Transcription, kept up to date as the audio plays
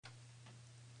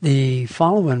The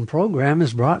following program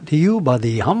is brought to you by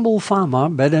the Humble Farmer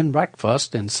Bed and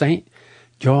Breakfast in St.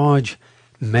 George,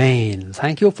 Maine.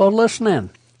 Thank you for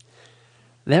listening.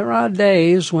 There are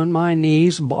days when my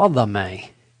knees bother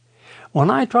me. When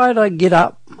I try to get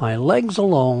up, my legs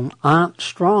alone aren't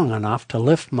strong enough to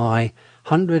lift my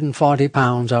 140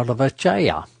 pounds out of a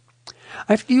chair.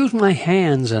 I have to use my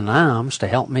hands and arms to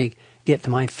help me get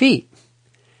to my feet.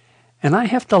 And I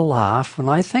have to laugh when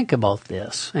I think about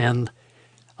this, and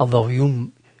although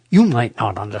you might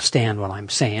not understand what I'm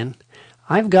saying,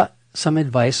 I've got some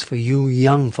advice for you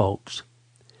young folks.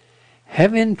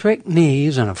 Having trick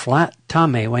knees and a flat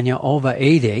tummy when you're over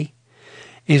 80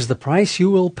 is the price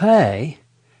you will pay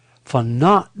for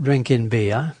not drinking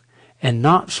beer and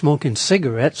not smoking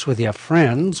cigarettes with your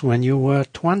friends when you were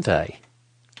 20.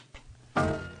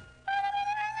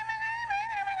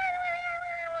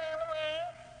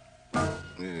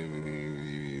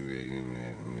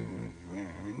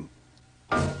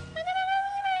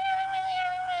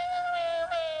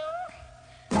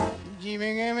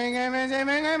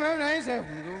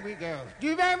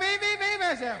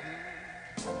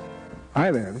 Hi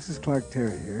there, this is Clark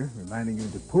Terry here, reminding you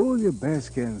to pull your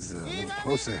bearskins a little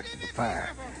closer to the fire.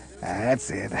 That's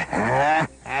it. Now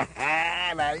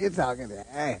you're talking.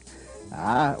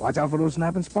 Watch out for those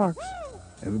snapping sparks.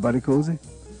 Everybody cozy?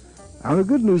 Now the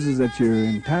good news is that you're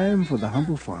in time for the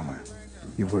Humble Farmer.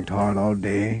 You've worked hard all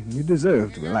day, and you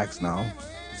deserve to relax now.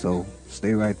 So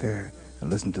stay right there and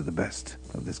listen to the best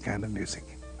of this kind of music.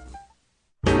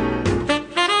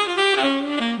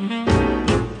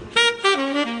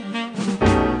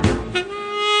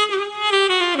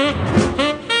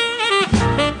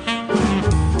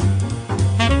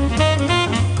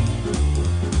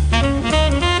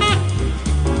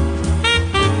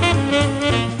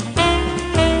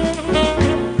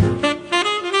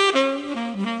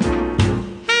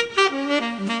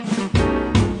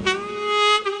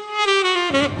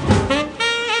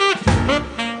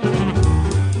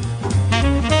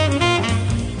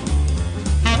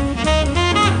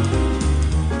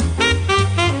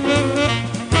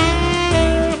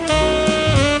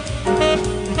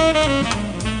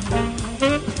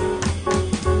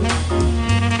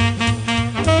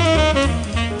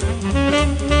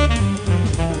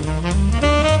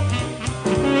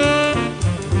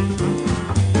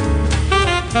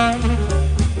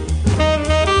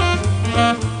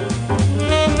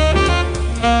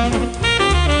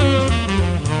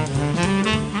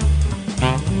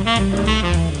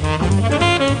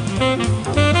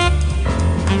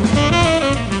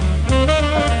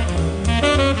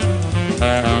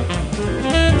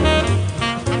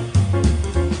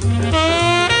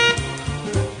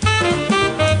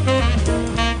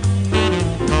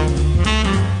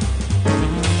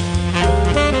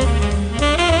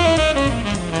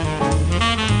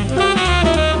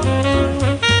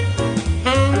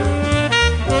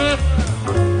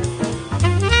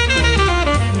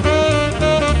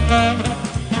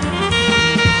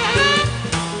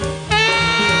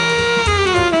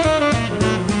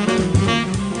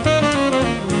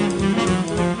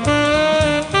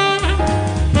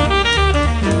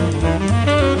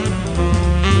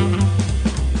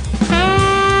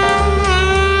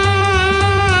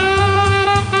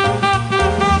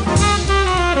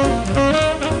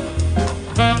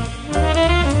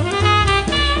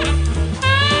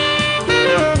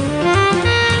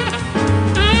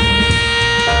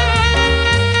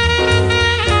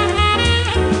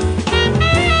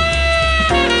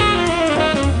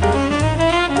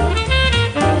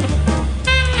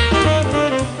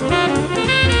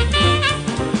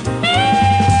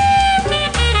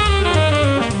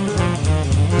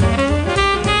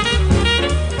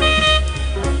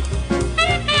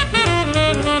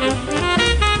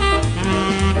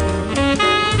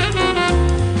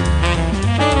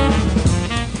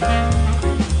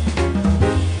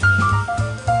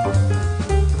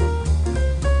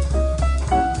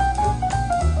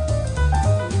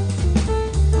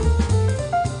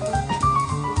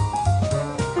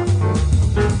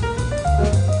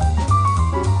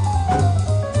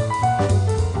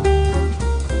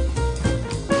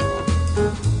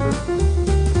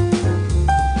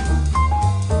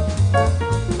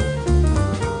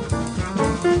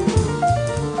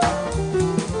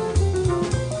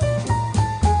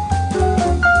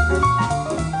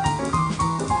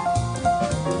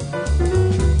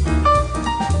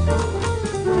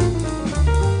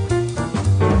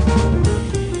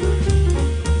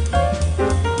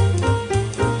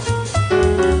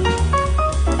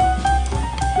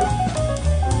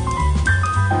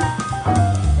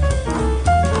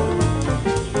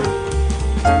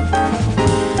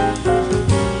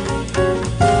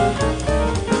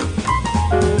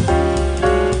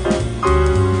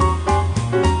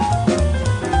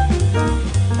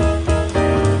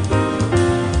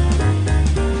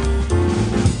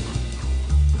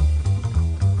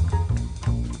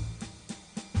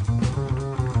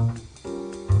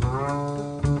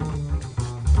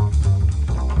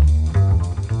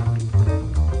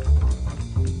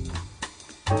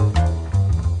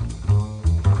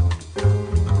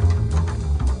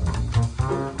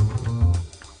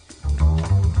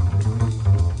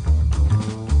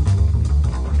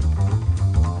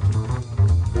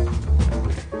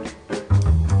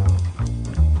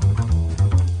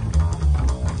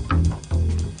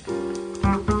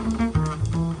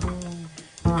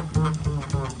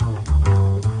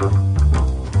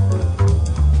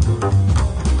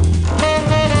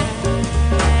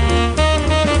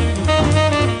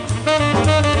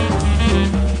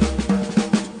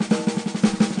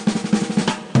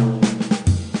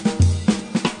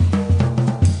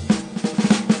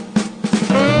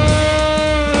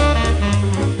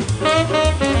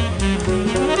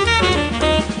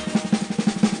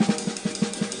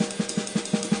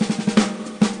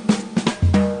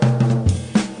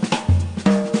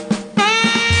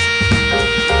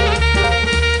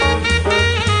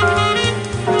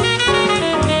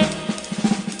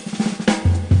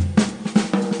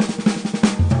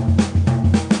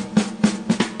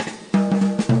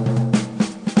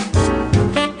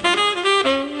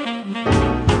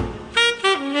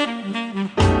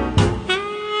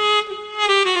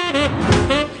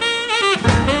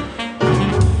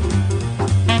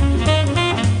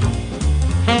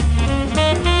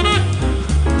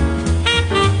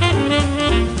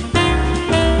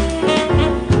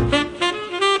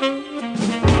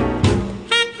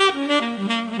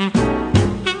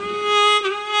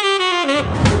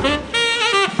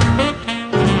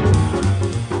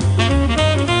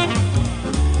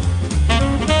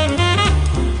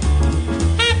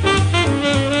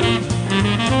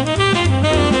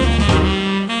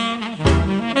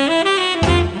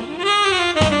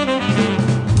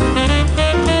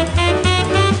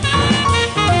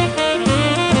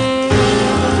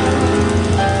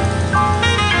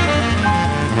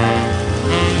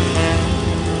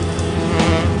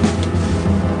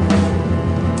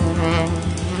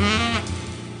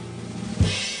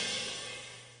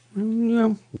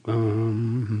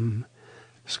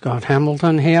 Scott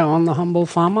Hamilton here on The Humble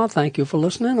Farmer. Thank you for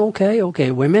listening.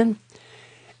 Okay, women.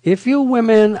 If you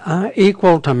women are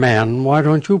equal to men, why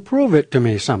don't you prove it to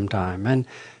me sometime? And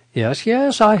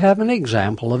yes, I have an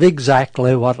example of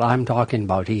exactly what I'm talking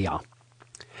about here.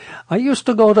 I used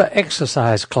to go to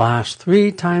exercise class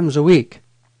 3 times a week.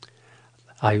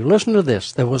 You listen to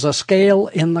this. There was a scale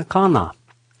in the corner.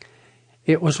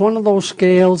 It was one of those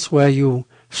scales where you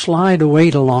slide a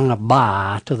weight along a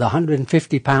bar to the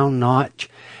 150-pound notch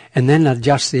and then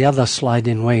adjust the other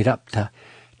sliding weight up to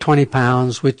 20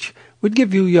 pounds, which would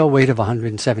give you your weight of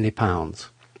 170 pounds.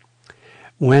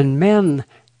 When men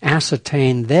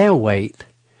ascertained their weight,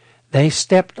 they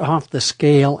stepped off the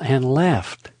scale and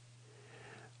left.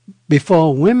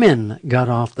 Before women got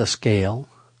off the scale,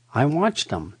 I watched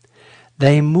them.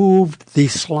 They moved the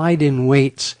sliding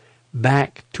weights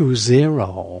back to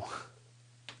 0.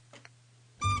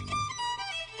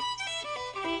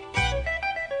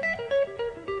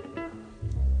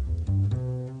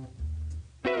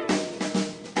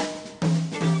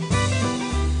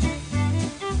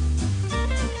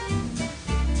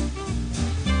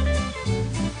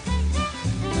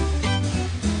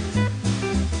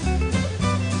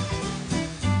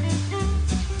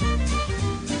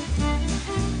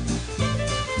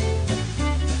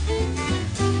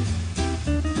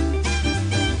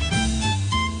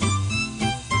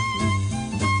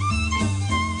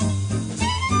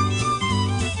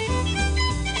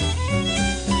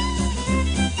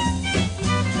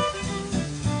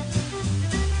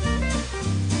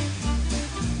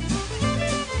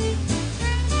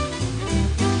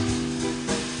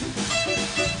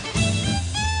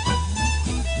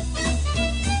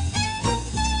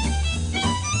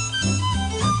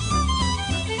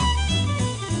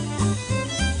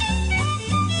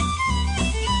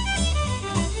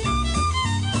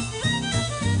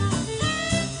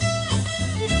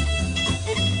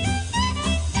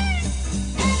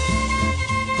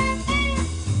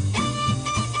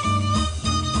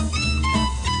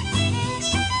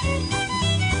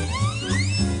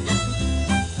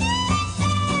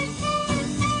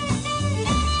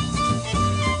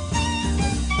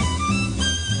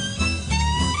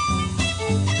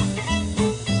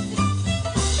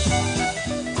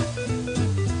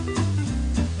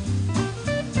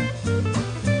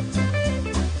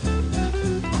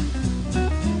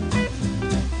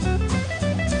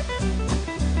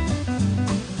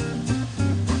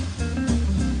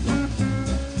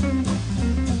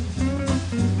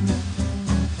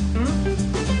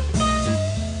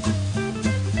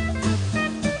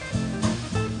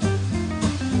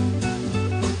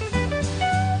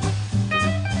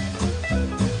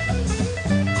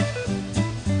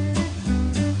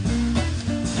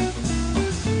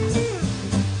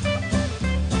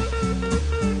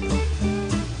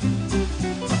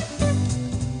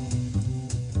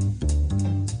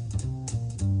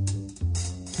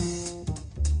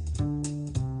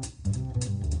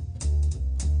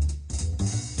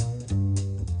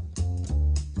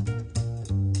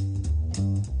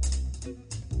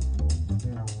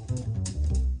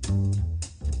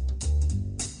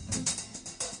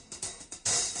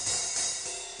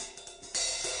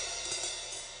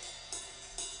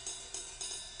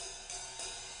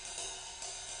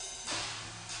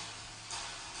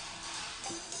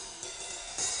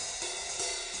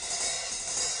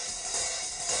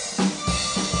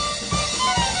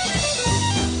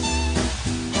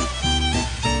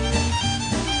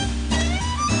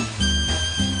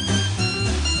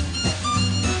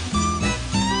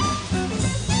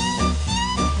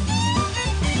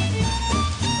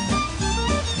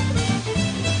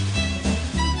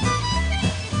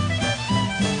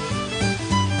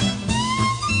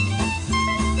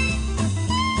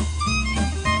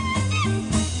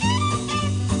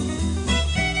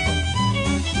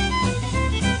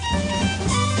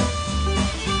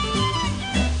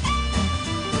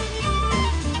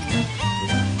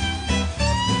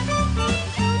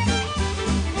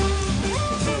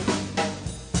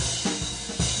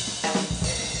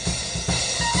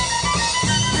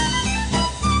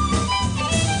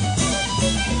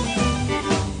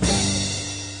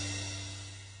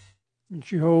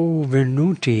 Joe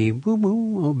Venuti,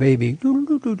 boo-boo, oh baby,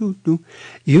 do-do-do-do-do.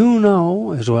 You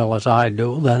know, as well as I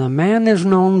do, that a man is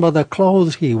known by the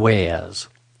clothes he wears.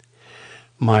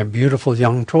 My beautiful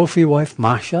young trophy wife,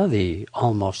 Masha, the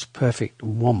almost perfect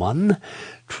woman,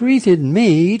 treated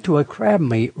me to a crab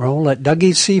meat roll at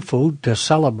Dougie's Seafood to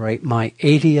celebrate my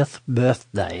 80th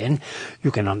birthday. And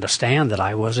you can understand that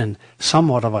I was in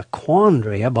somewhat of a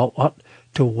quandary about what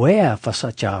to wear for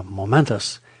such a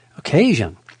momentous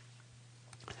occasion.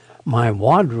 My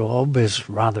wardrobe is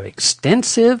rather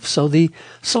extensive, so the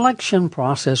selection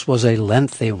process was a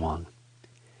lengthy one.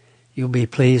 You'll be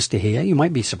pleased to hear, you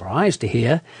might be surprised to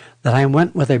hear, that I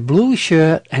went with a blue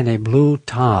shirt and a blue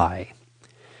tie.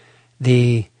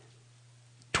 The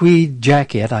tweed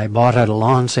jacket I bought at a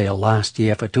lawn sale last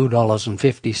year for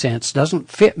 $2.50 doesn't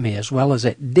fit me as well as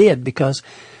it did because,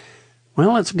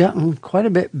 well, it's gotten quite a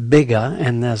bit bigger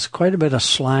and there's quite a bit of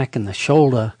slack in the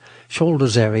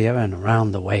shoulders area and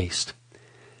around the waist.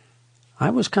 I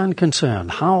was kind of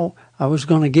concerned how I was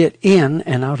going to get in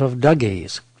and out of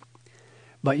Dougie's.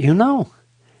 But you know,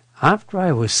 after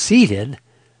I was seated,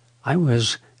 I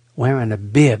was wearing a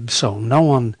bib, so no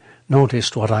one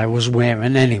noticed what I was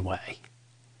wearing anyway.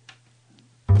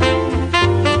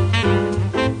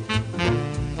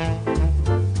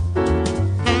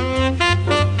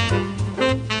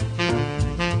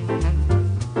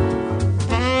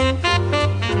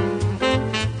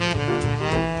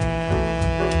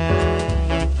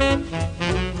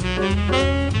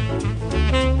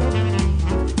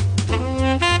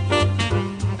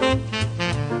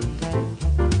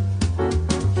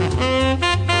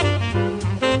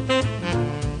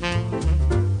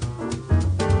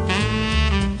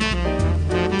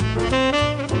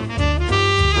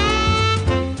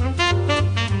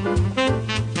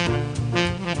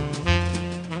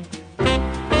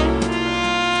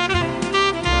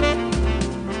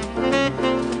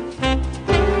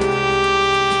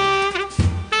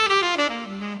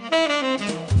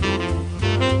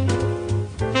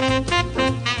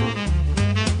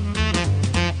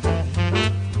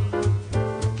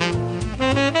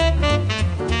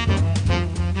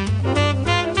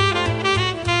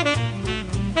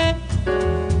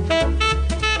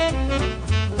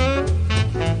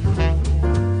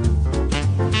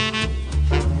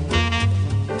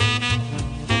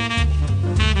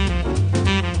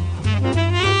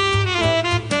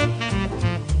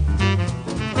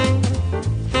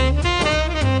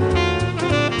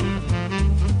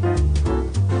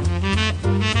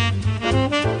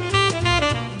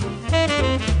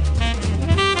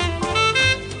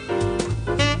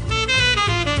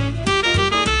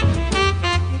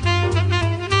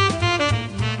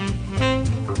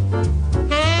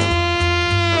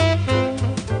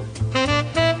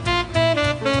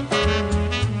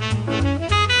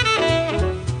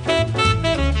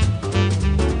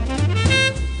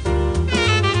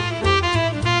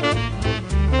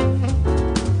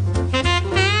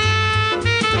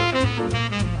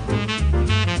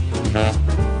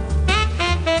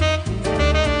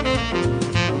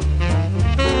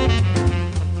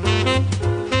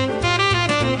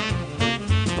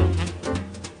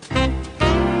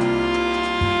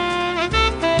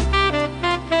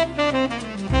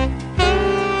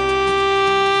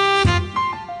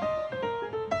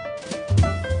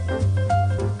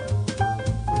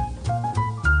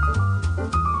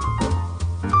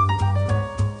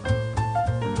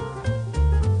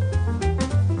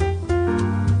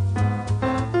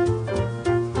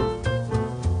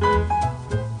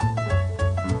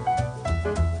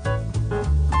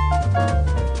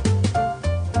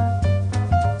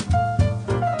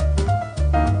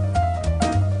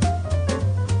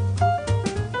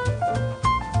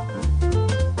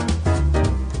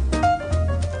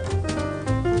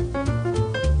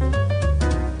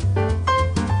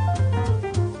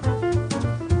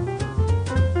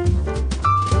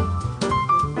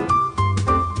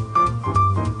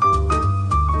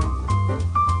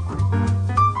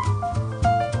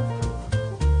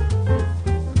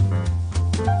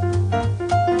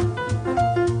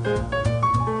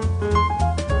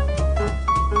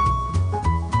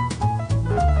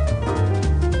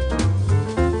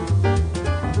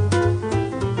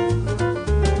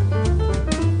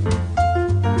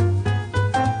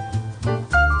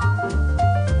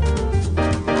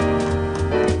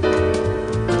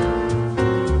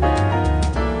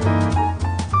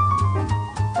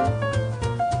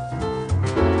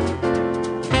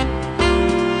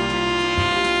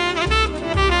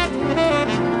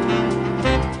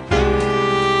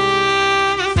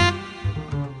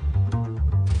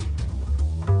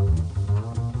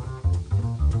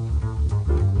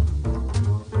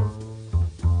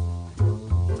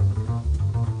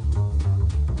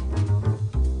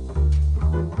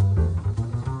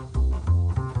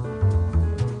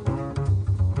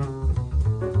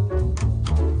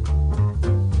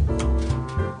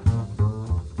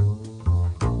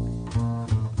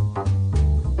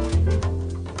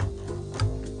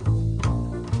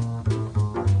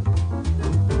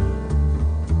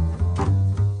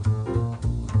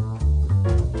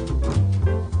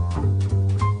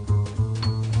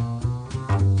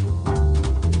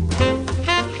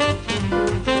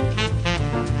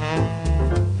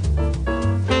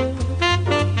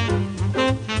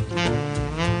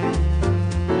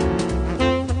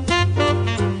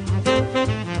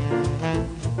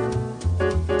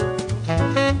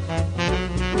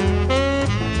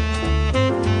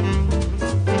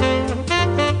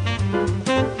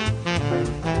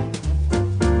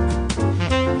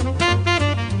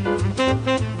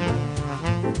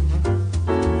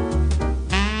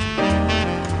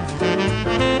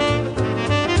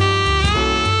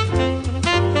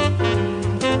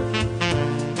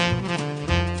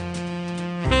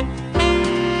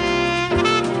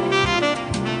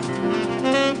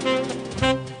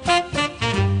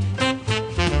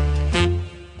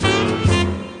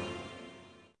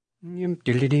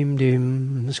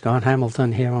 Dim. Scott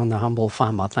Hamilton here on The Humble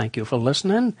Farmer. Thank you for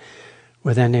listening.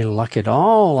 With any luck at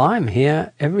all, I'm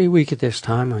here every week at this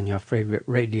time on your favorite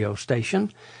radio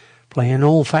station, playing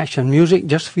old-fashioned music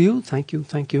just for you. Thank you.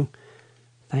 Thank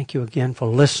you again for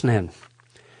listening.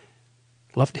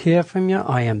 Love to hear from you.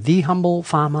 I am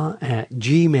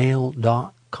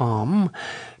thehumble.farmer@gmail.com.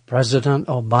 President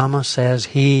Obama says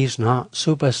he's not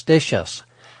superstitious.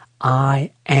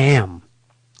 I am.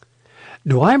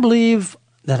 Do I believe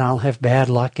that I'll have bad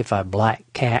luck if a black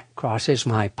cat crosses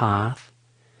my path?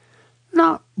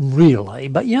 Not really,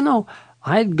 but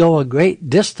I'd go a great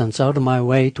distance out of my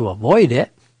way to avoid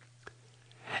it.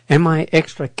 Am I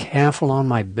extra careful on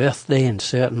my birthday and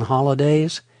certain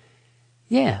holidays?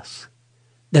 Yes.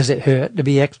 Does it hurt to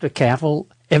be extra careful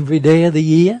every day of the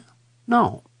year?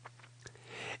 No.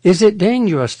 Is it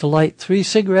dangerous to light 3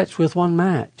 cigarettes with 1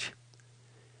 match?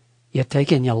 You're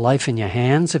taking your life in your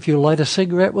hands if you light a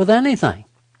cigarette with anything.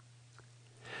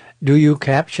 Do you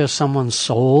capture someone's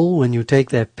soul when you take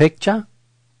their picture?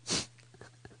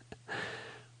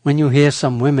 When you hear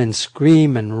some women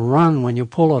scream and run when you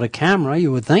pull out a camera,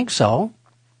 you would think so.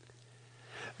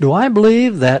 Do I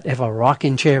believe that if a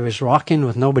rocking chair is rocking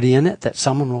with nobody in it, that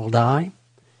someone will die?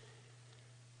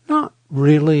 Not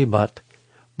really, but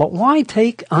why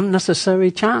take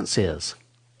unnecessary chances?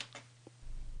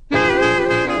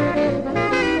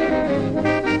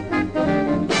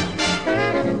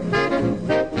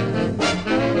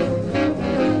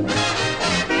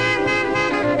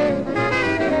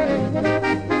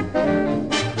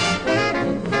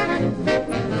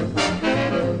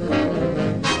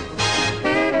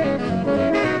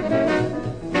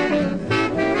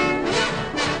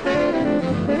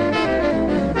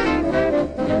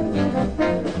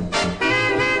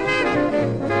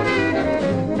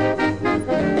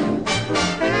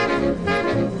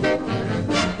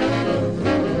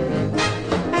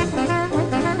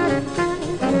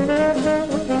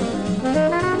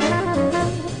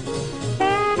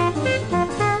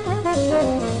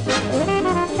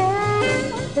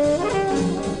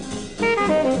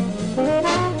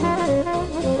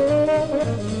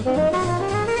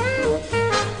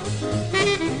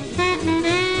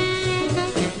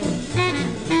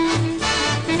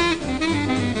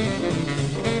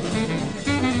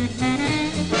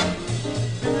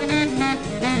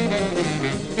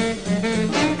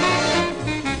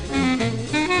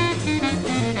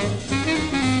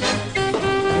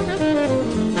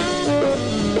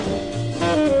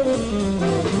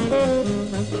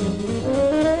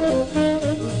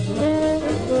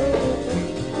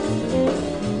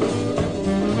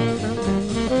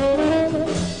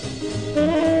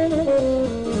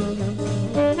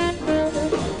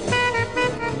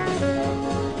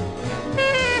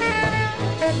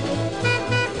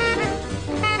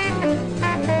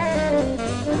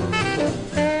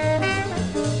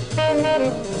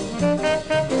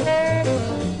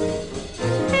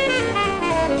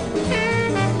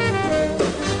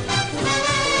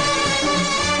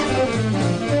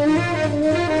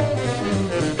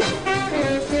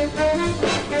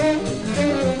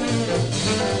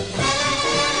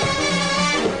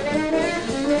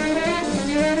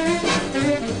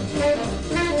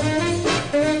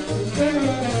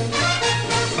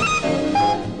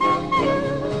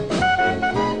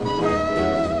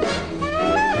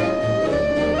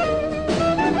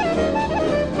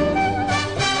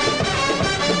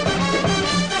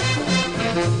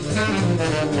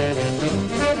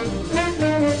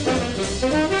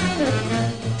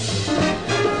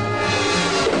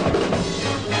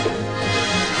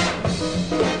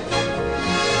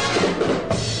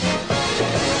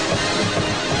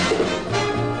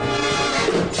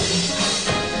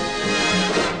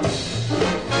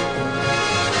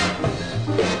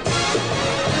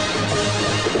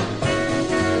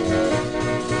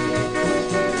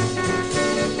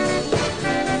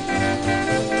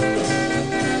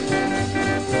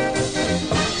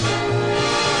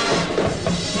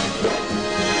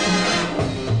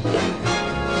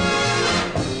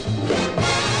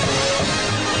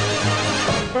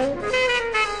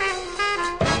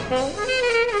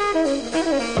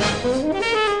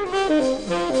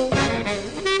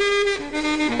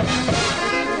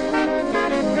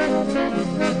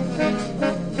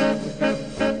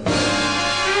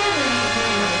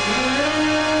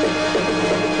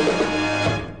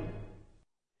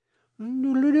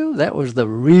 That was the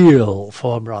real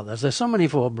Four Brothers. There's so many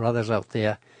Four Brothers out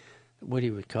there that Woody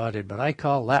recorded, but I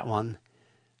call that one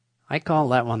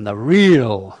the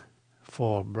real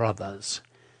Four Brothers.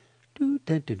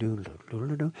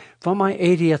 For my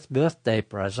 80th birthday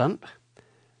present,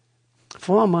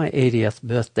 For my 80th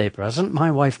birthday present, my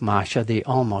wife Marcia, the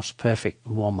almost perfect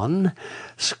woman,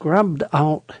 scrubbed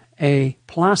out a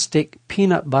plastic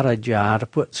peanut butter jar to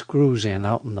put screws in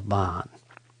out in the barn.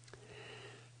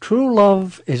 True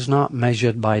love is not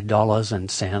measured by dollars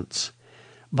and cents,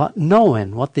 but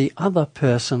knowing what the other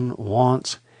person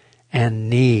wants and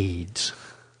needs.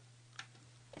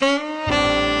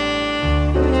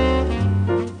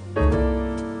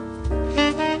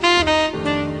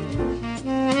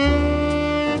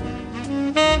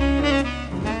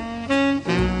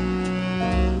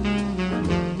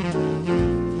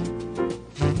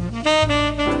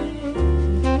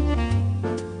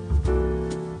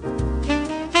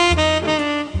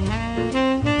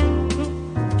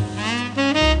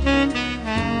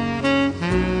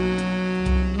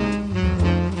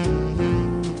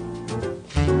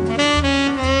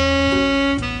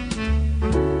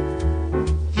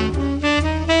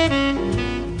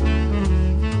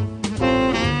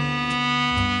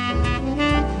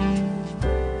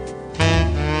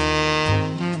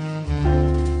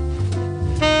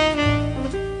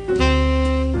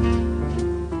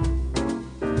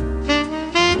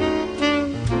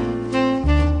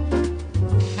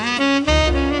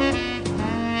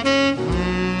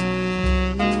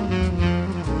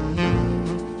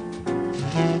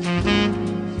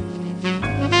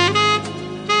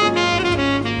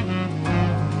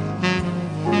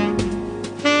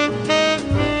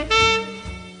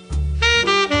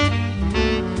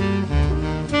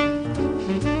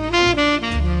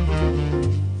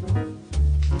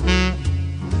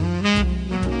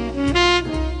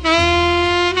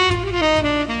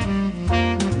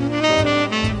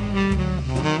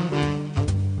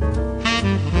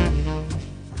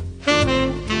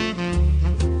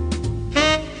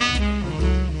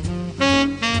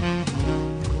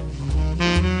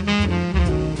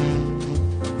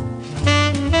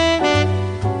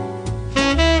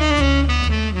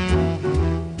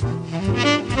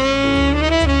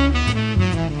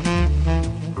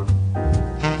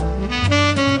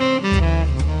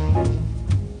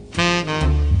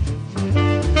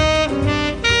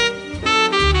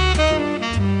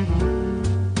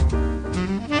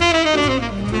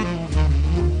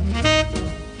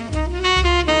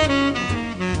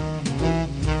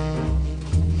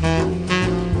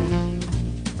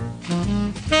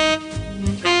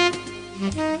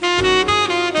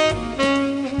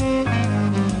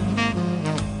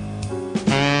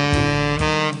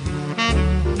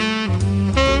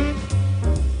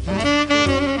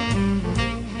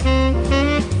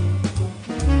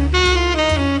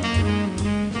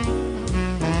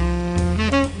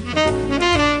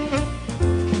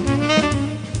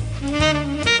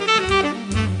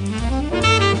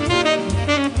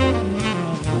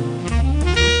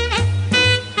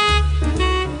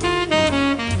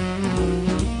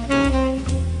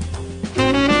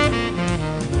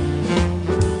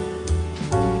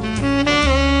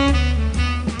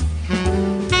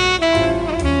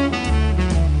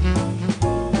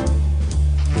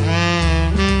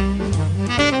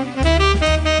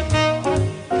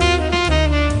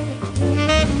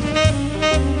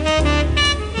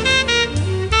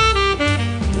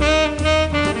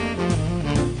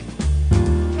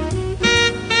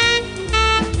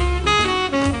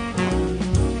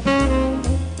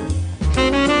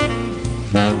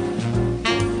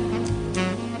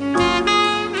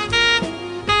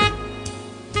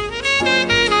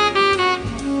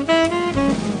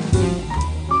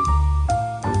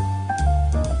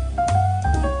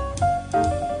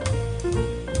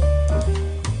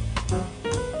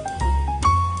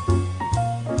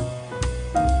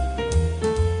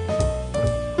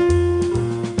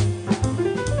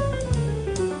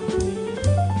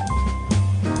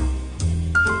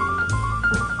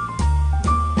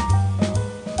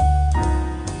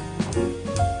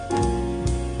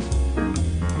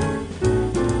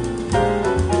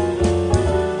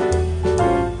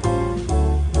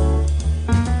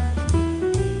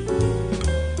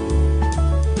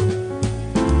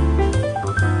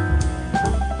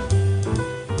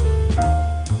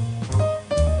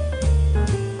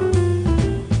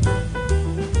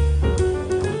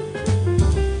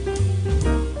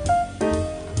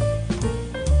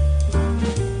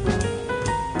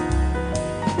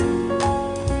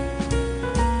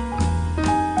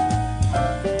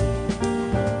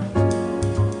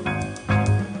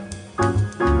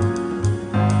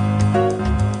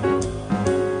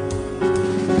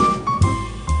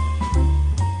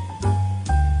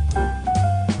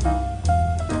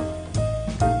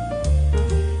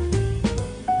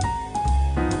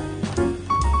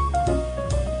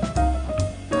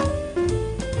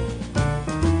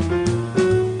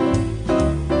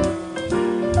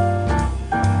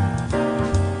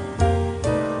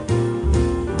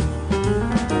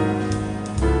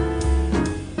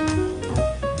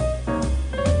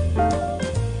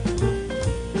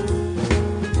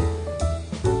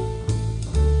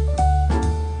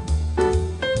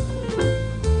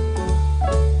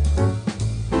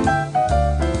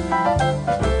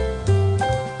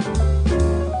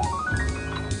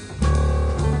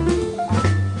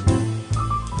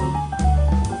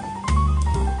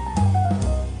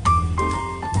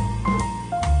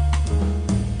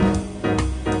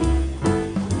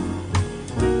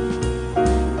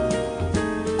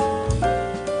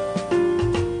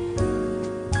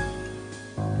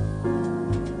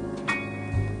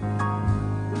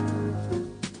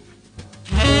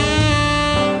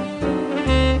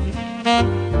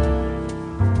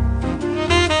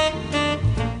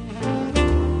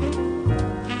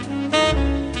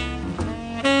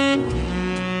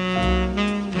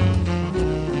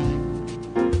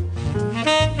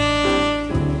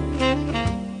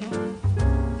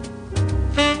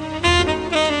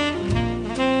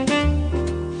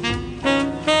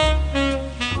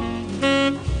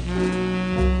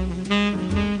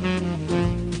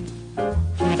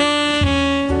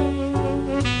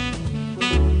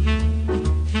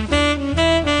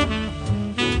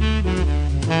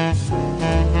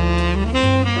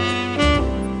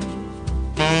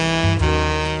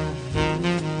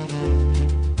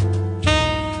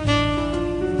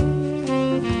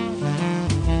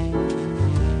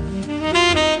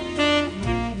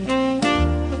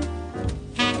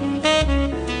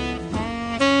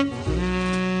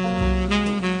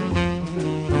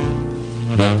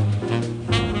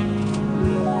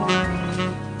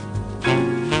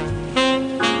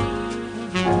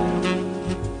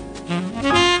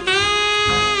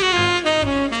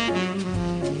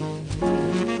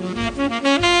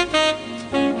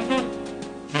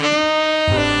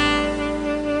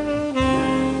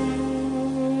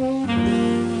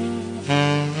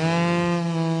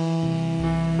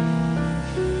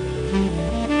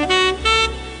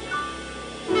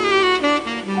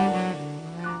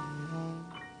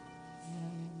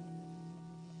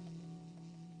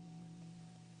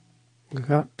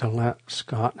 Got to let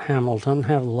Scott Hamilton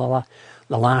have the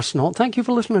last note. Thank you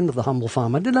for listening to The Humble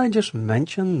Farmer. Did I just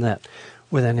mention that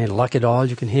with any luck at all,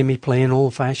 you can hear me playing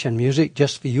old-fashioned music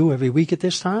just for you every week at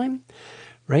this time?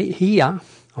 Right here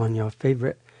on your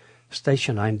favorite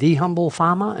station. I'm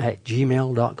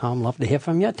thehumblefarmer@gmail.com. Love to hear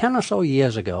from you. 10 or so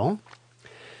years ago,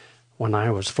 when I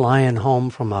was flying home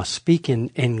from a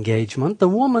speaking engagement, the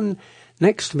woman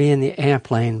next to me in the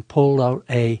airplane pulled out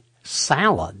a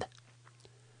salad.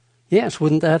 Yes,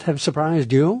 wouldn't that have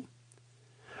surprised you?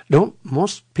 Don't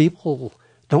most people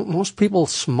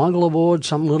smuggle aboard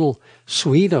some little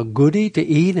sweet or goodie to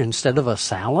eat instead of a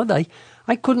salad? I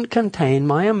couldn't contain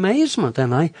my amazement,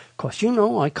 and I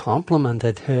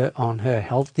complimented her on her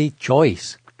healthy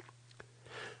choice.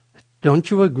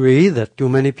 Don't you agree that too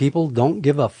many people don't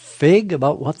give a fig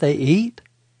about what they eat?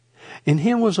 And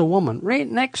here was a woman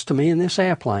right next to me in this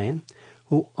airplane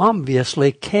who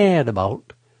obviously cared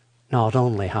about not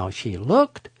only how she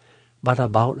looked, but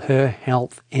about her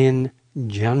health in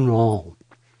general.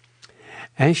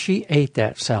 As she ate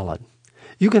that salad,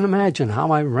 you can imagine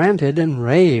how I ranted and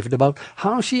raved about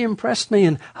how she impressed me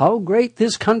and how great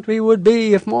this country would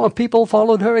be if more people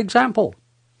followed her example.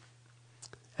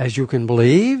 As you can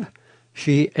believe,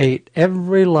 she ate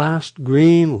every last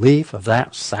green leaf of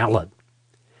that salad.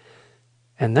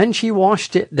 And then she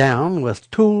washed it down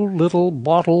with 2 little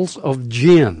bottles of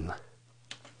gin.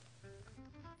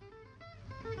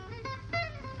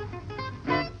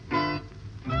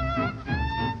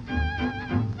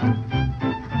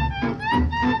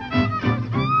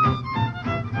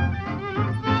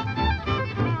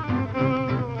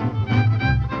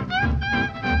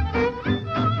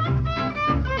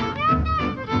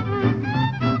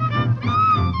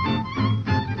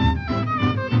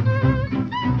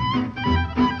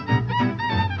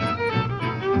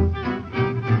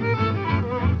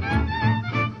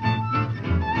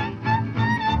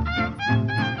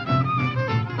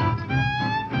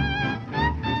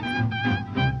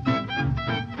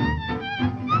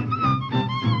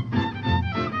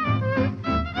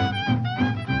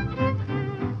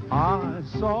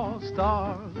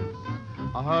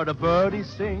 Heard a birdie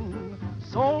sing,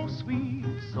 so sweet,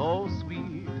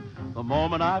 the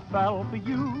moment I fell for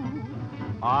you.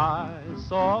 I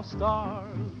saw stars,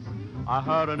 I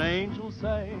heard an angel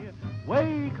say,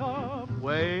 wake up,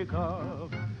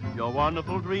 your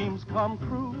wonderful dreams come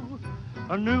true.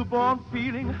 A newborn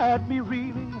feeling had me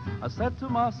reeling. I said to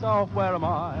myself, where am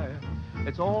I?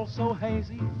 It's all so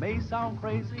hazy, may sound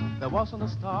crazy, there wasn't a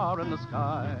star in the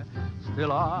sky.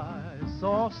 Still I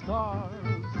saw stars,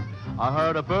 I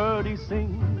heard a birdie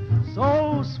sing,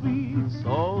 so sweet,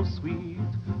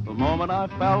 the moment I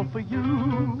fell for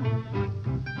you.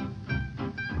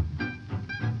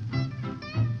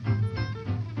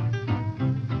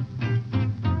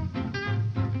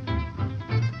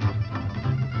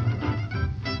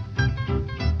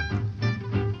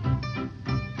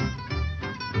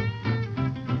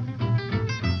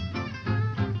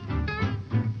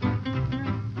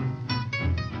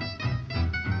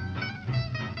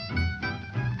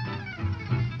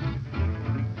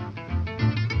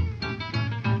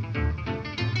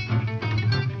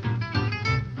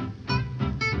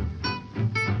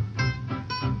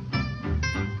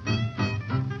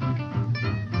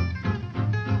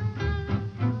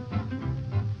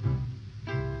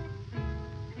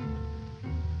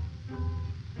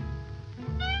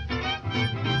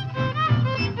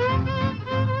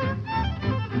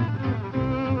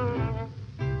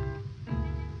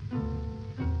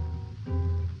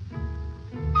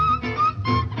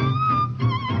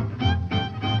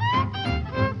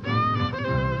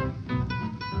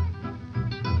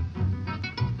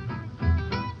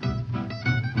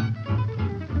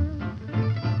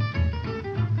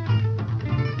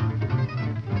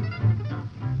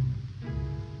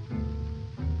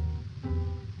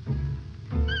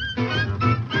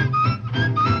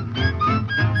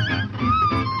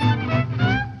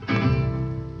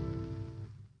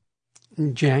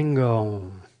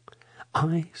 Django.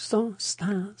 I saw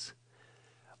stars.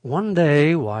 One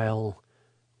day, while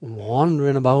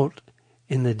wandering about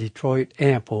in the Detroit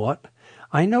airport,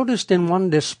 I noticed in one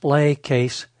display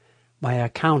case by a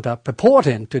counter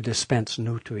purporting to dispense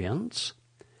nutrients.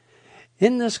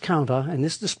 In this counter, in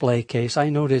this display case, I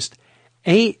noticed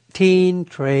 18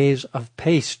 trays of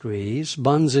pastries,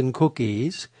 buns and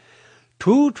cookies,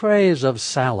 2 trays of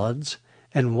salads,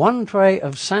 and 1 tray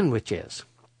of sandwiches.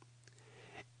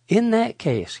 In that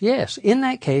case, yes, in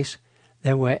that case,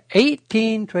 there were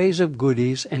 18 trays of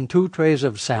goodies and 2 trays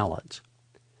of salads.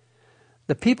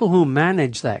 The people who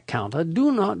manage that counter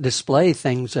do not display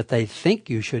things that they think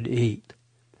you should eat.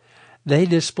 They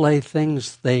display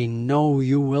things they know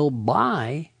you will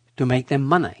buy to make them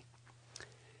money.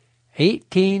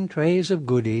 18 trays of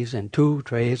goodies and 2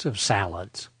 trays of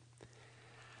salads.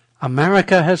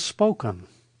 America has spoken.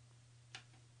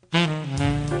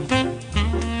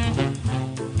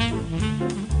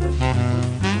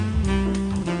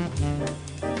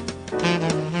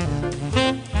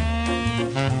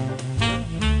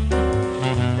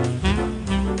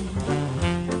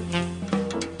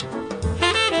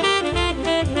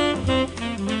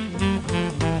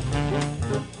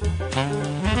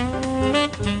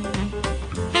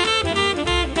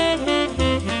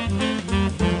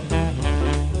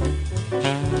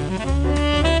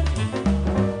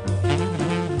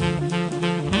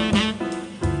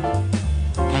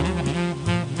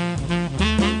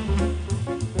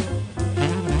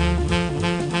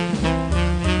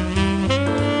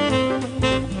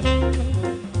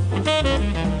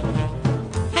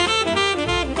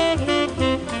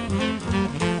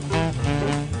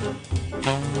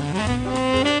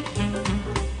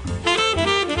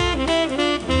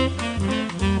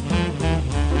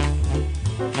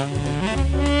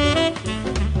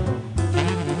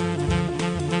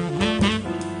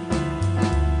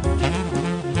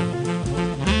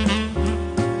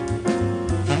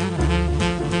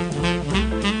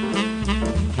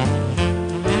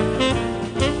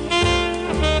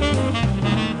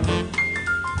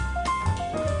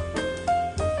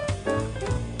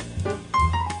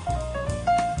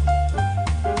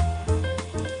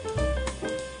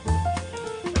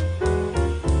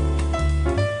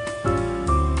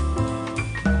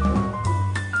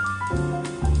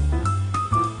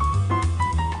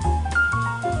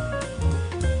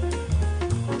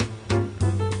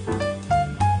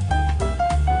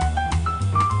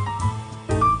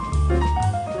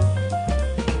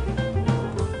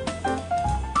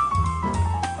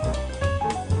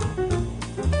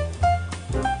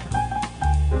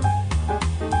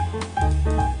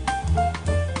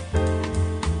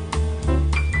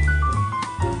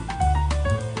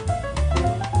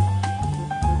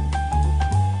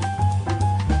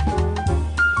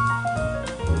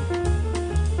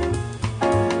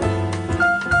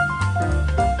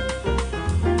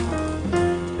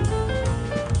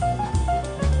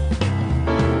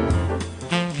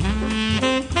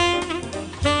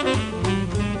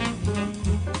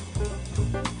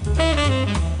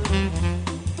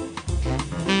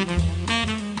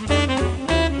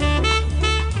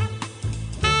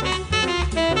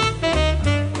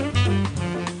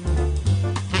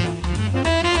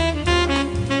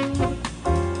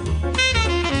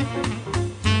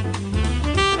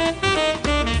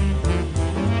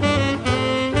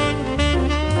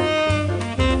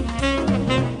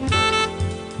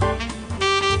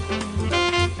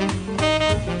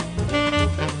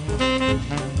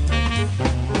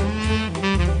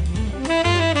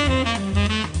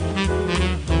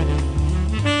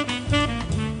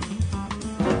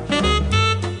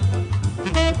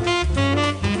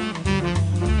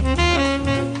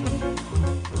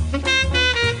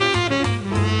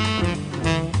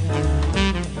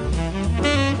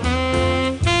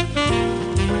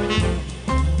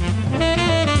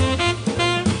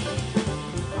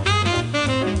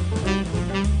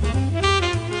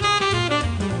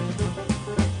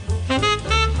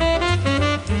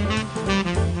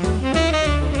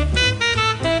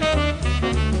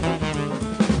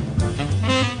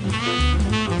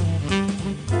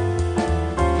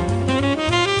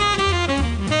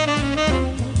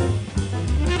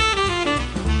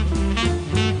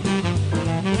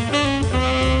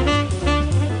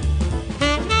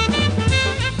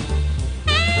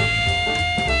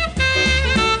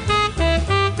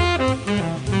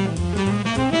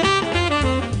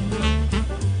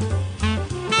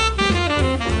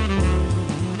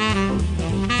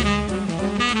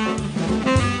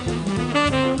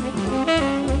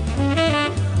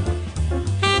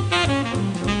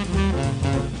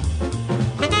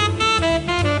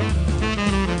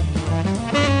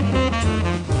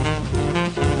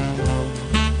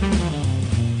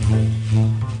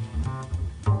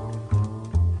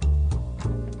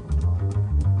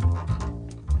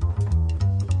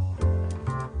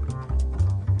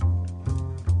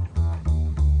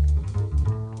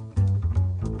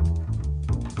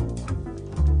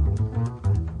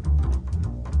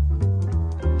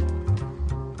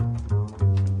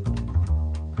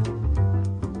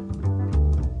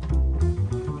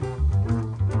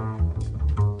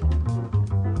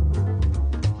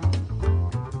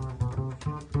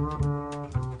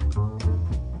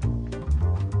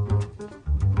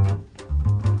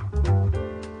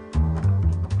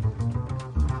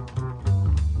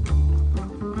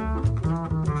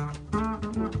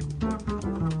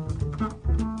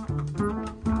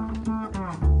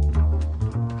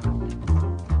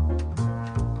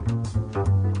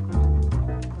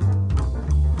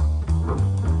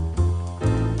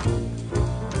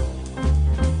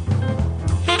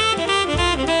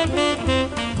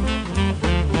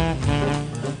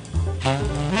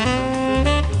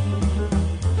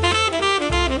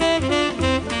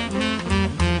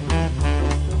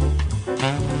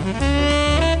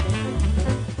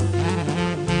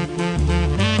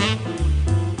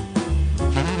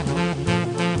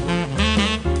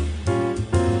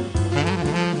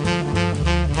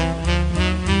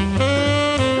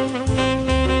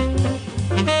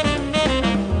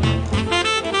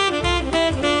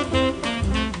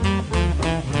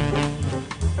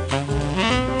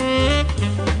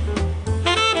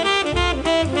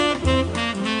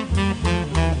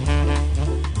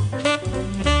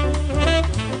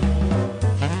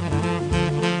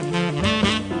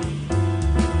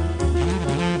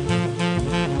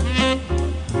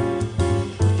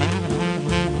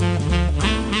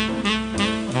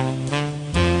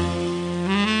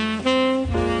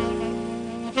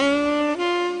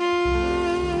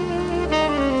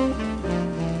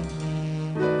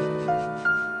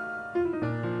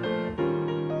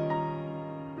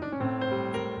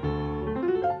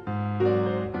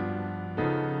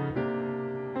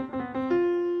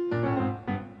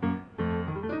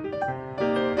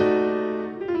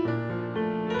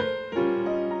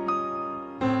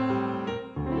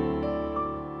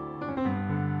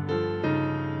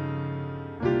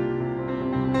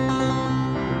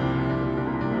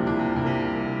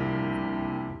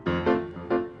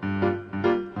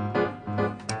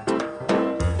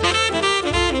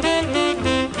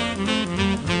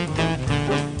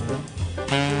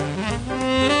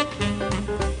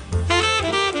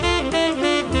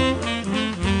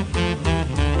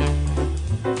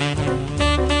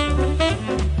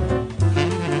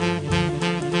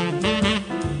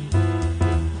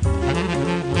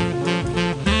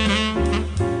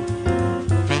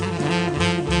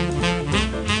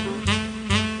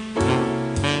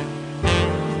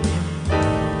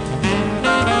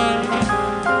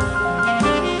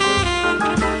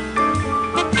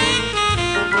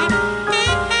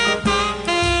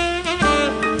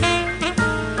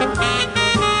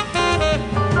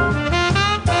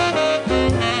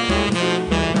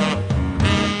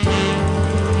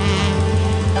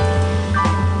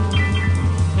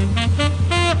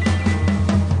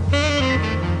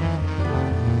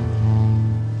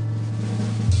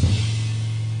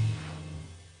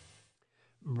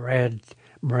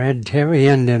 Brad Terry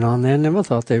ending on there. Never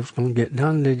thought they was going to get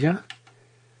done, did you?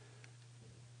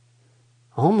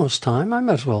 Almost time. I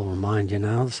might as well remind you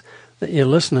now that you're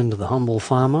listening to The Humble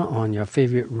Farmer on your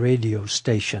favorite radio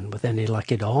station. With any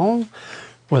luck at all,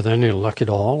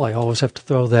 I always have to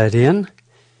throw that in.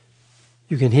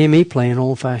 You can hear me playing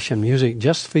old-fashioned music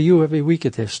just for you every week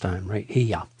at this time, right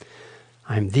here.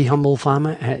 I'm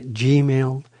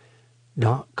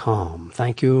thehumble.farmer@gmail.com.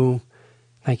 Thank you.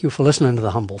 Thank you for listening to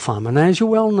The Humble Farmer. And as you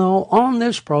well know, on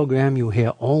this program you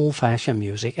hear old-fashioned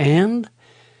music. And,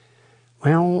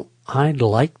 well, I'd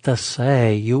like to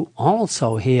say you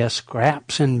also hear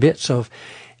scraps and bits of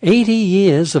 80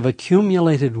 years of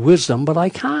accumulated wisdom, but I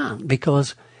can't,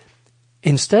 because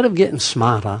instead of getting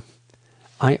smarter,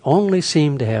 I only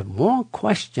seem to have more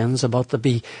questions about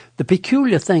the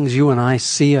peculiar things you and I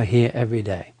see or hear every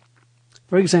day.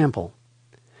 For example,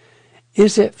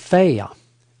 is it fair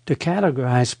to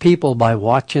categorize people by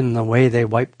watching the way they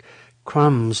wipe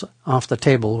crumbs off the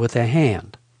table with their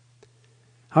hand?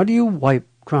 How do you wipe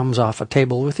crumbs off a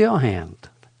table with your hand?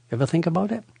 Ever think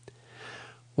about it?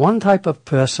 One type of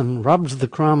person rubs the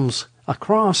crumbs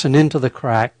across and into the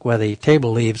crack where the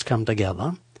table leaves come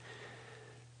together,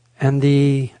 and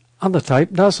the other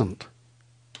type doesn't.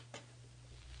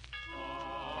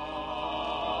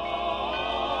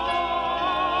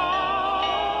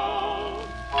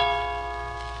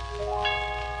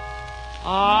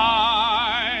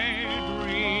 I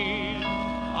dream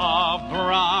of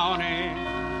Brownie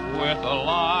with a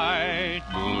light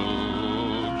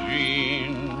blue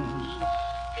jeans.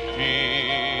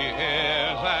 She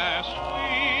is as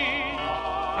sweet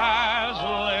as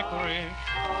licorice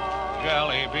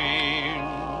jelly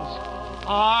beans.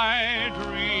 I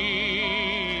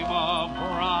dream of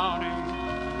Brownie,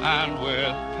 and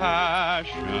with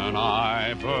passion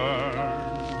I burn.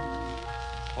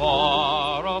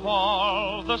 For of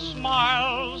all the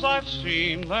smiles I've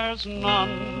seen, there's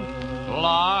none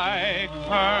like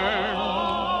hers.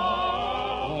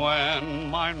 When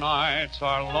my nights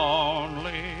are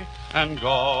lonely and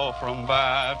go from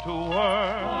bad to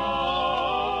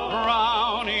worse,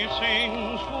 Brownie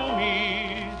sings to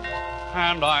me,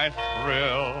 and I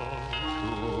thrill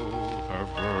to her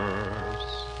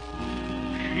verse.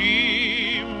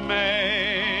 She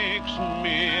makes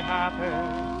me happy,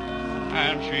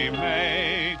 and she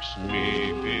makes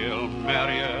me feel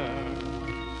merrier.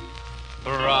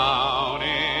 Brownie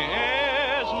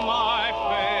is my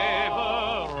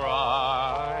favorite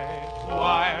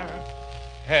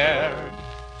wire-haired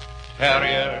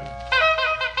terrier.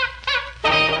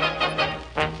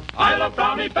 I love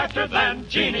Brownie better than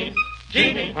Jeanie.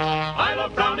 Jeanie, I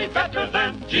love Brownie better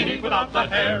than Jeanie without the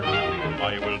hair.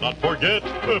 I will not forget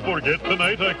the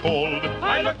night I called.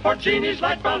 I looked for Jeanie's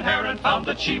light brown hair and found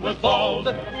that she was bald.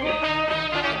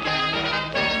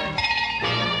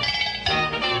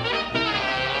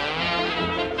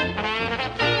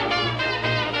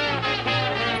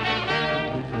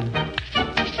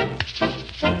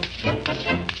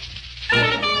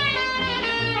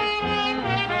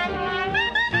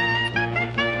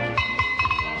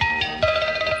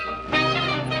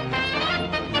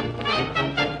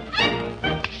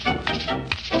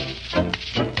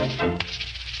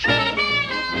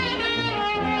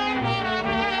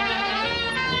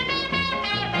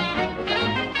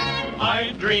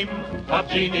 Of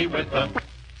Jeanie with the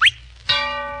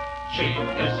she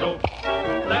is so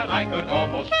that I could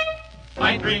almost.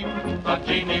 I dream of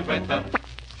Jeanie with the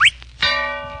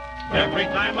every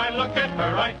time I look at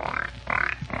her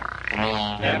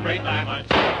every time I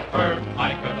her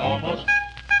I could almost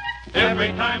every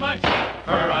time I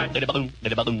her I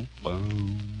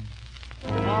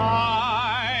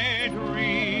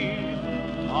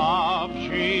dream of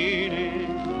Jeanie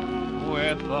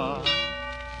with the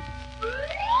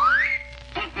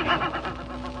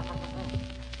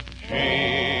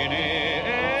Jeanie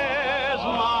is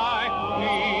my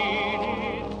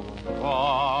queen, for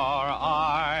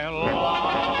I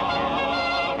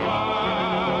love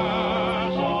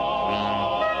her so.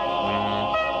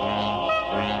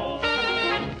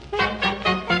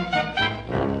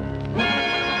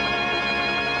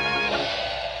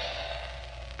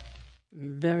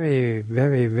 Very,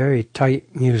 very, very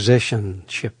tight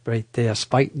musicianship right there.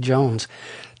 Spike Jones.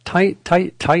 Tight,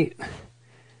 tight, tight.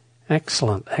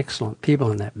 Excellent, excellent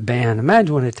people in that band.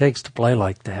 Imagine what it takes to play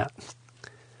like that.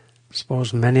 I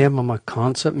suppose many of them are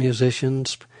concert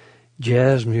musicians,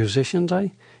 jazz musicians.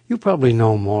 You probably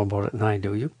know more about it than I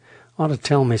do. You ought to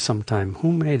tell me sometime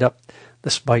who made up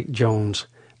the Spike Jones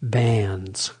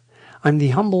bands. I'm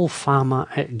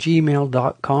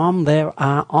thehumble.farmer@gmail.com. There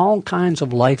are all kinds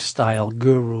of lifestyle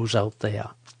gurus out there.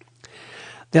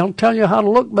 They'll tell you how to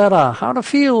look better, how to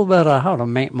feel better, how to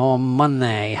make more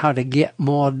money, how to get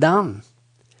more done.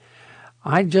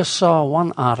 I just saw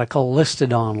one article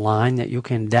listed online that you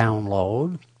can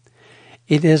download.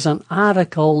 It is an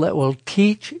article that will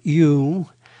teach you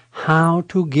how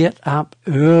to get up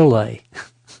early.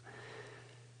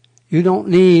 You don't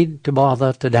need to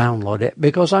bother to download it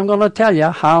because I'm going to tell you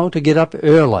how to get up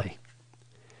early.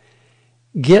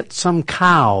 Get some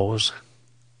cows.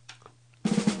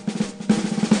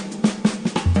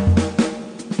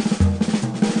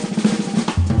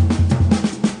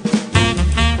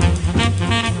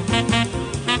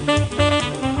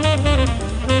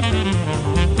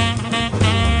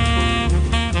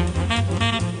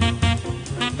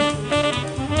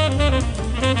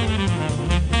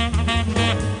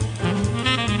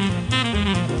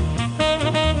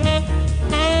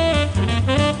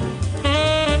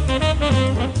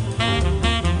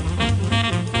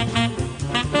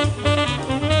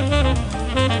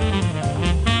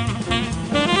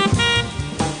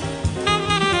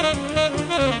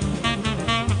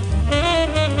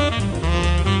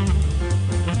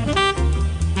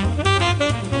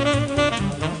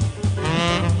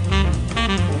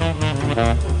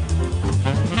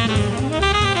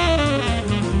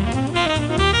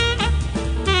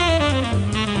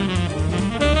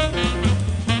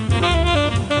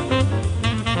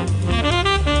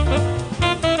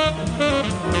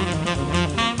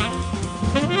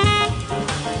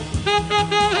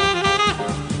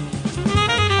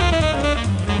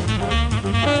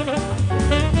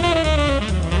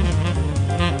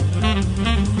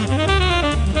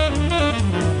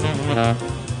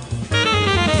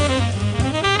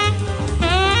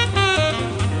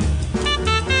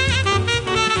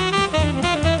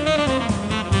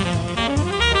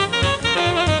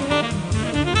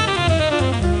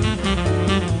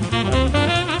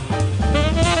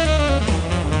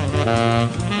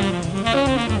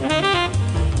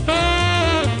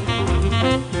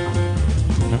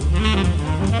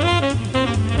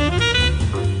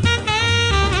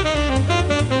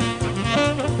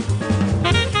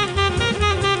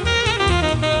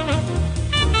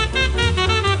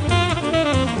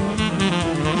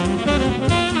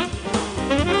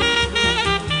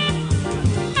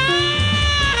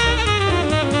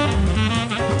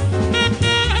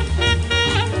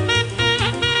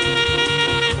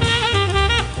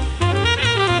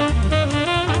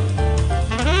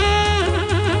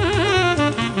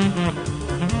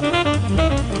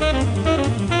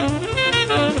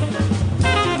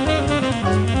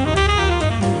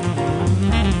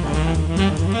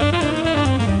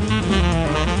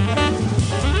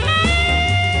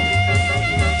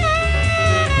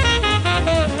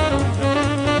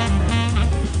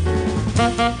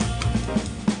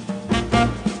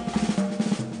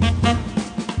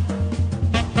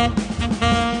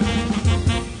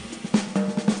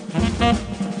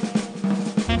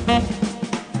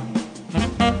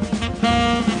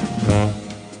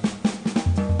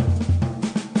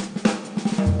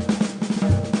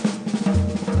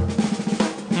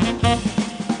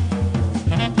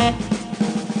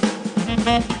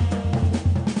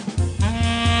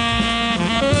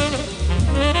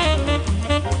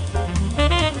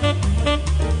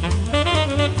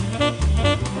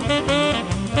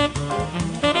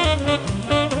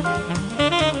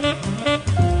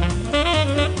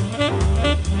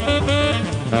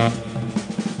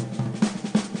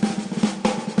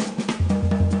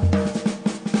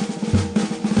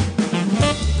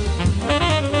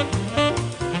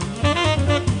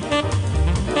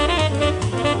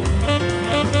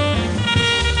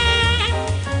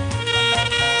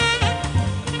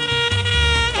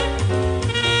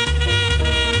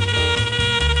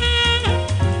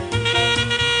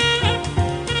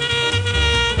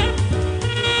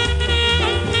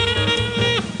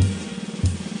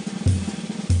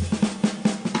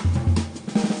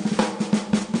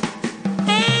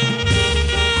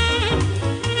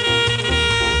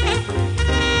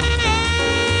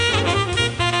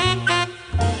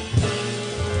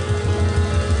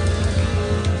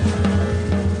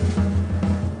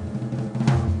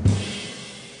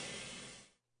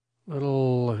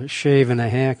 Shave and a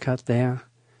Haircut there.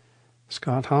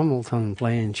 Scott Hamilton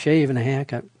playing Shave and a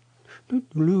Haircut.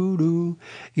 You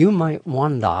might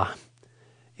wonder,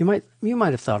 you might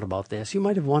have thought about this. You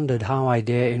might have wondered how I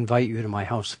dare invite you to my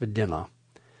house for dinner.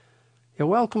 You're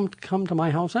welcome to come to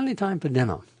my house anytime for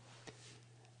dinner.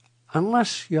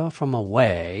 Unless you're from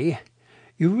away,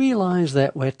 you realize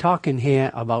that we're talking here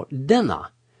about dinner,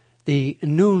 the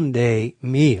noonday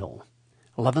meal,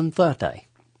 11:30.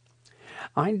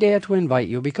 I dare to invite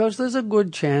you because there's a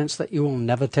good chance that you will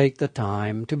never take the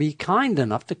time to be kind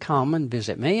enough to come and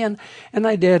visit me, and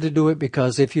I dare to do it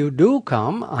because if you do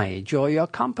come, I enjoy your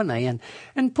company,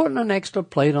 and putting an extra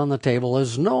plate on the table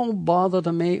is no bother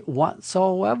to me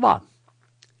whatsoever.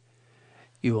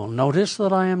 You will notice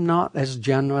that I am not as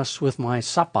generous with my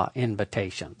supper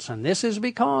invitations, and this is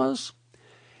because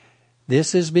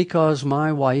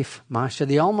my wife, Marcia,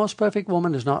 the almost perfect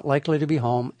woman, is not likely to be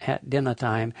home at dinner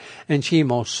time, and she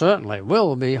most certainly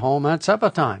will be home at supper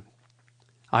time.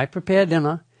 I prepare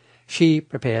dinner, she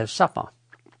prepares supper.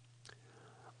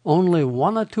 Only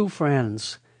 1 or 2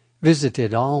 friends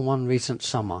visited all one recent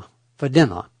summer for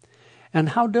dinner, and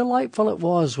how delightful it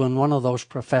was when one of those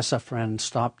professor friends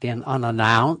stopped in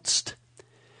unannounced.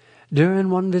 During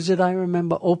one visit, I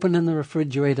remember opening the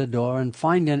refrigerator door and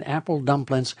finding apple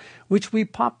dumplings, which we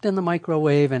popped in the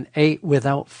microwave and ate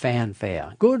without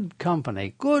fanfare. Good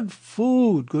company, good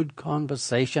food, good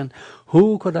conversation.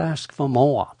 Who could ask for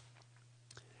more?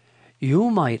 You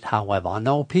might, however,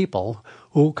 know people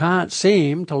who can't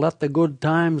seem to let the good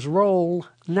times roll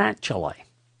naturally.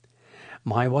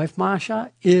 My wife,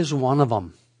 Marcia, is one of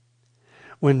them.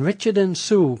 When Richard and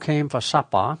Sue came for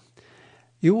supper,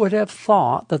 you would have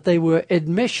thought that they were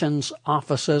admissions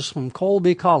officers from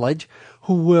Colby College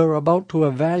who were about to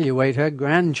evaluate her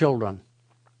grandchildren.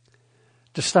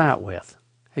 To start with,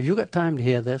 have you got time to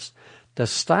hear this? To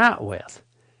start with,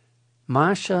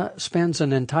 Marcia spends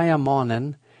an entire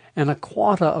morning and a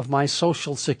quarter of my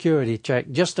Social Security check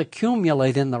just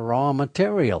accumulating the raw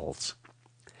materials.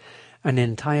 An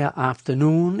entire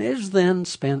afternoon is then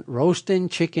spent roasting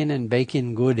chicken and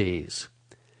baking goodies.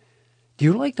 Do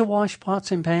you like to wash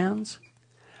pots and pans?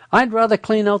 I'd rather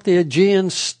clean out the Aegean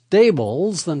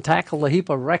stables than tackle the heap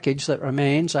of wreckage that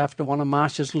remains after one of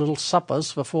Marcia's little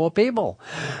suppers for 4 people.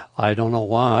 I don't know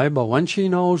why, but when she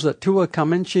knows that 2 are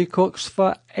coming, she cooks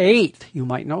for 8. You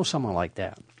might know someone like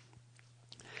that.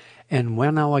 And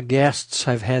when our guests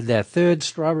have had their 3rd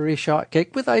strawberry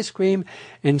shortcake with ice cream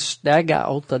and stagger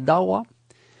out the door,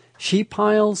 she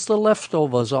piles the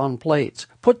leftovers on plates,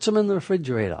 puts them in the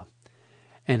refrigerator.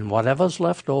 And whatever's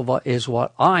left over is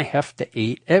what I have to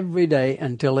eat every day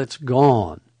until it's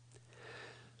gone.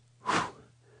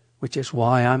 Which is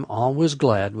why I'm always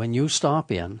glad when you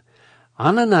stop in,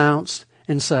 unannounced,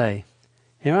 and say,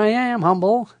 "Here I am,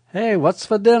 Humble. Hey, what's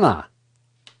for dinner?"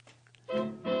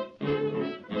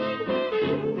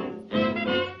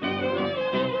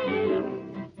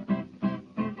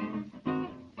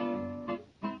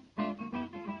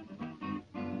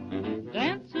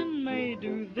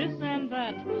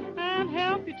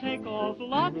 Take off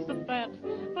lots of fat,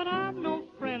 but I'm no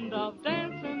friend of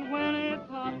dancing when it's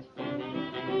hot.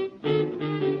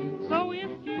 So if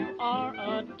you are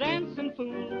a dancing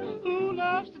fool who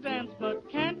loves to dance but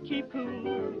can't keep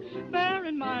cool, bear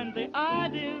in mind the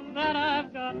idea that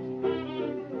I've got.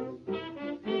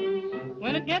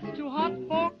 When it gets too hot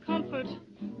for comfort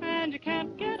and you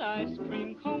can't get ice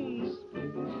cream cones,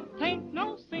 tain't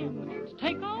no sin to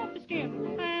take off your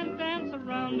skin and dance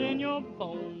around in your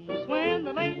bones. When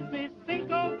the lazy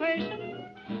syncopation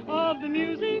of the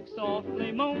music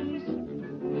softly moans,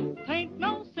 tain't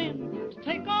no sin to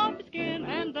take off your skin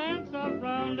and dance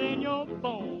around in your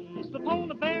bones. The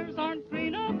polar bears aren't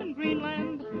green up in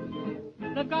Greenland.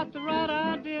 They've got the right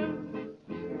idea.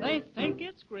 They think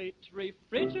it's great to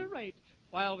refrigerate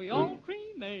while we all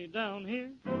cremate down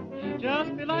here.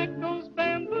 Just be like those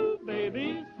bamboo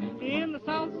babies in the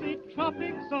South Sea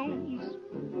tropic zones.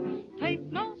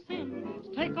 Tain't no sin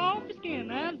to take off your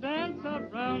skin and dance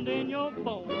around in your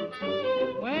bones.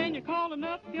 When you're calling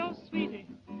up your sweetie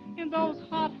in those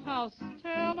hot house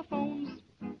telephones,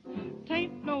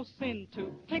 tain't no sin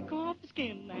to take off your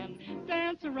skin and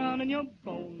dance around in your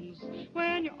bones.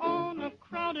 When you're on a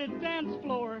crowded dance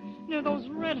floor near those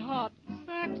red-hot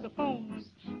saxophones,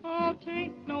 oh,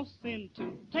 tain't no sin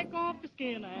to take off your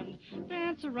skin and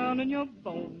dance around in your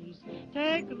bones.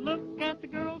 Take a look at the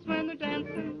girls when they're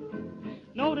dancing.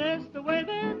 Notice the way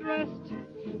they're dressed.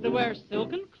 They wear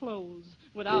silken clothes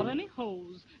without any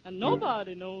hose, and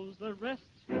nobody knows the rest.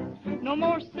 No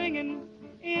more singing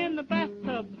in the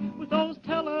bathtub with those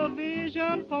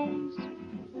television phones.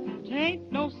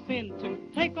 Tain't no sin to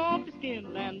take off your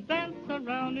skin and dance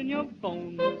around in your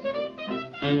bones.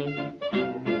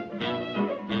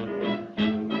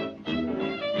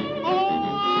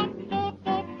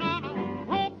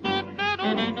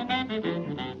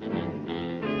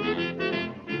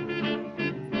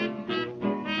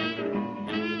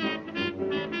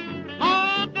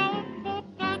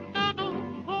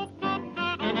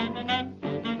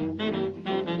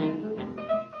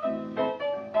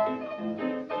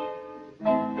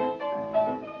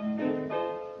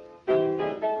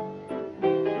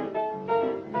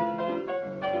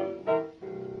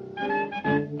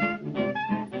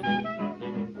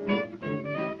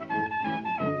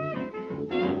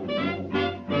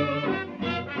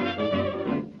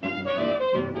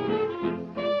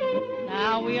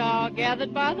 Now we are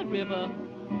gathered by the river.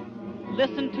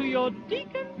 Listen to your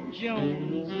Deacon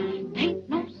Jones. Tain't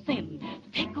no sin to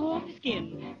take off your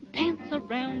skin, dance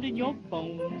around in your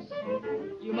bones.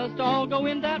 You must all go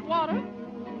in that water.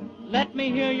 Let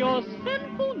me hear your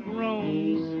sinful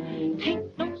groans.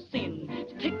 Tain't no sin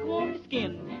to take off your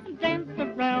skin and dance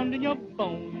around in your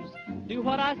bones. Do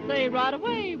what I say right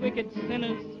away, wicked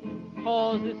sinners,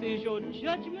 'cause this is your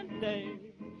judgment day.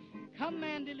 Come,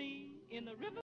 Mandy Lee, in the river.